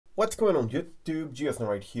What's going on YouTube? GeoSnow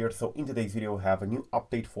right here. So in today's video we have a new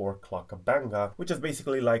update for Cluckabunga, which is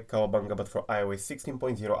basically like Cowabunga but for iOS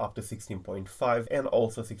 16.0 up to 16.5 and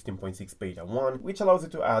also 16.6 beta 1, which allows you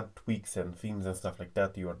to add tweaks and themes and stuff like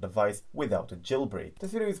that to your device without a jailbreak.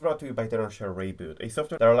 This video is brought to you by Reboot, a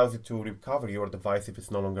software that allows you to recover your device if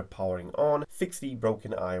it's no longer powering on, fix the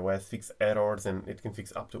broken iOS, fix errors, and it can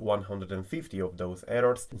fix up to 150 of those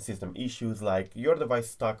errors and system issues like your device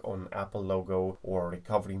stuck on Apple logo or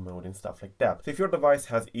recovery mode and stuff like that. So if your device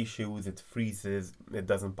has issues, it freezes, it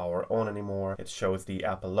doesn't power on anymore, it shows the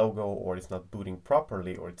Apple logo, or it's not booting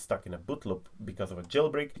properly, or it's stuck in a boot loop because of a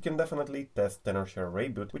jailbreak, you can definitely test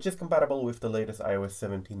Reboot, which is compatible with the latest iOS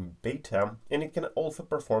 17 beta, and it can also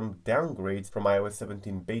perform downgrades from iOS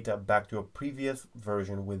 17 beta back to a previous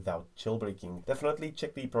version without jailbreaking. Definitely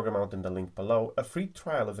check the program out in the link below. A free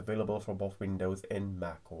trial is available for both Windows and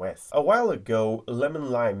Mac OS. A while ago, Lemon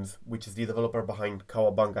Limes, which is the developer behind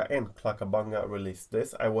Cowabunga and Cluckabunga, released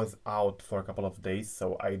this. I was out for a couple of days,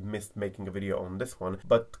 so I missed making a video on this one,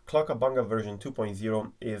 but Cluckabunga version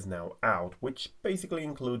 2.0 is now out, which basically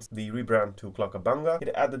includes the rebrand to Cluckabunga.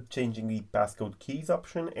 It added changing the passcode keys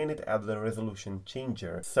option, and it added a resolution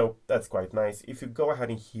changer, so that's quite nice. If you go ahead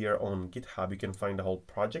and here on GitHub, you can find the whole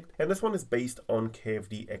project, and this one is based on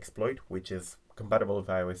KFD exploit, which is compatible with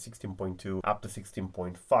iOS 16.2 up to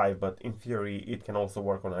 16.5, but in theory it can also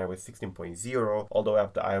work on iOS 16.0, although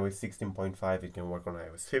after iOS 16.5 it can work on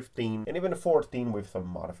iOS 15 and even 14 with some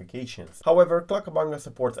modifications. However, Cluckabunga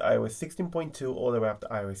supports iOS 16.2 all the way up to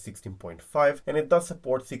iOS 16.5, and it does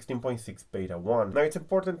support 16.6 beta 1. Now it's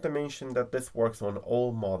important to mention that this works on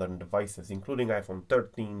all modern devices, including iPhone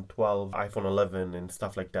 13, 12, iPhone 11 and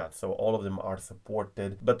stuff like that, so all of them are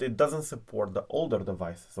supported, but it doesn't support the older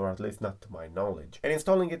devices, or at least not to my knowledge. And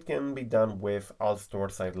installing it can be done with Altstore,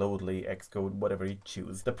 Sideloadly, Xcode, whatever you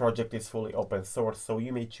choose. The project is fully open source, so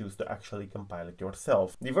you may choose to actually compile it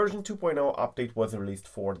yourself. The version 2.0 update was released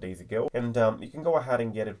 4 days ago, and you can go ahead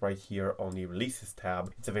and get it right here on the releases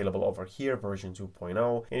tab. It's available over here, version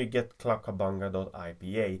 2.0, and you get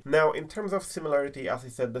cluckabunga.ipa. Now, in terms of similarity, as I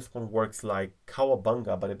said, this one works like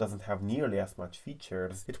Cowabunga, but it doesn't have nearly as much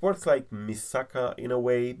features. It works like Misaka in a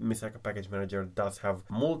way. Misaka Package Manager does have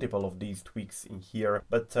multiple of these tweaks in here,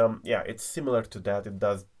 but yeah, it's similar to that. It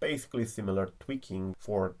does basically similar tweaking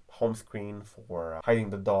for home screen, for hiding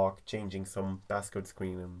the dock, changing some passcode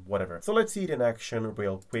screen and whatever. So let's see it in action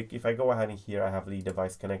real quick. If I go ahead in here, I have the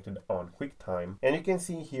device connected on QuickTime, and you can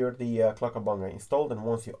see here the Cluckabunga installed, and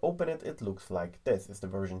once you open it, it looks like this. It's the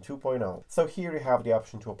version 2.0. So here you have the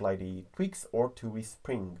option to apply the tweaks or to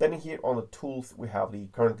respring. Then here on the tools, we have the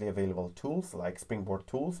currently available tools like Springboard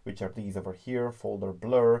tools, which are these over here: folder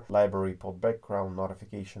blur, library pod background,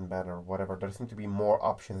 notification banner, whatever. There seem to be more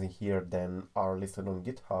options in here than are listed on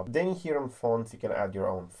GitHub. Then here on fonts, you can add your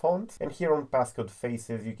own font, and here on passcode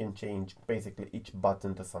faces, you can change basically each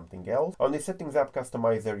button to something else. On the settings app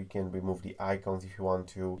customizer, you can remove the icons if you want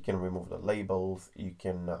to, you can remove the labels, you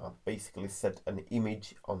can basically set an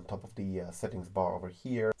image on top of the settings bar over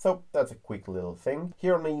here. So that's a quick little thing.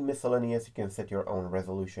 Here on the miscellaneous, you can set your own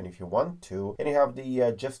resolution if you want to, and you have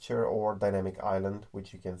the gesture or dynamic island,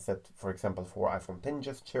 which you can set, for example, for iPhone 10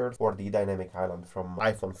 gestures, or the dynamic island from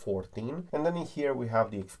iPhone 14. And then in here we have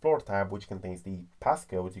the Explore tab, which contains the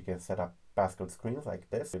passcodes. You can set up passcode screens like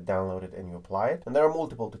this. You download it and you apply it, and there are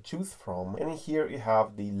multiple to choose from. And in here you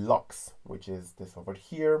have the locks, which is this over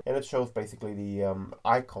here, and it shows basically the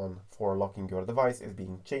icon for locking your device is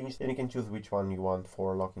being changed, and you can choose which one you want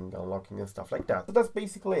for locking, unlocking and stuff like that. So that's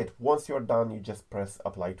basically it. Once you're done, you just press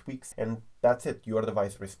apply tweaks, and that's it. Your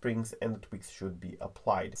device resprings and the tweaks should be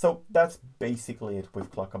applied. So that's basically it with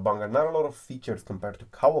Cluckabunga. Not a lot of features compared to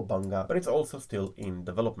Cowabunga, but it's also still in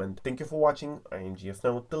development. Thank you for watching. I am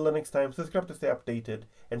GeoSnow. Till the next time, subscribe to stay updated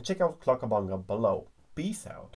and check out Cluckabunga below. Peace out.